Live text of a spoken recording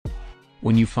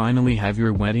When you finally have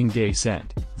your wedding day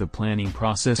set, the planning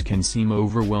process can seem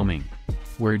overwhelming.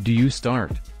 Where do you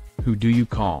start? Who do you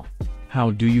call? How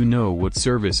do you know what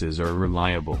services are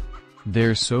reliable?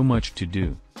 There's so much to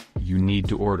do. You need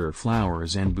to order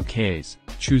flowers and bouquets,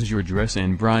 choose your dress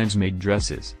and bridesmaid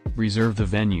dresses, reserve the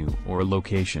venue or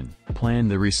location, plan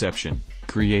the reception,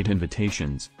 create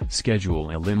invitations,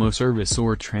 schedule a limo service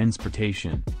or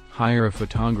transportation, hire a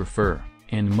photographer,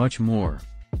 and much more.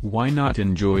 Why not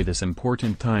enjoy this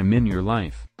important time in your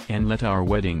life, and let our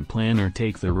wedding planner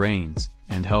take the reins,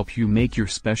 and help you make your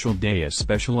special day as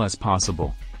special as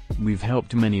possible? We've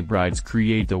helped many brides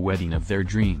create the wedding of their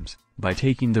dreams, by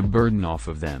taking the burden off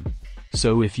of them.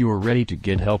 So if you're ready to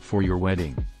get help for your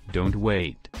wedding, don't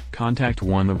wait. Contact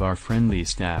one of our friendly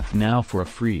staff now for a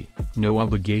free,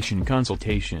 no-obligation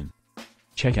consultation.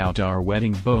 Check out our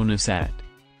wedding bonus at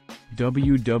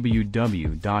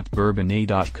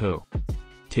www.bourbonnais.co.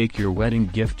 Take your wedding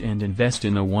gift and invest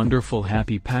in a wonderful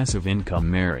happy passive income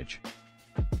marriage.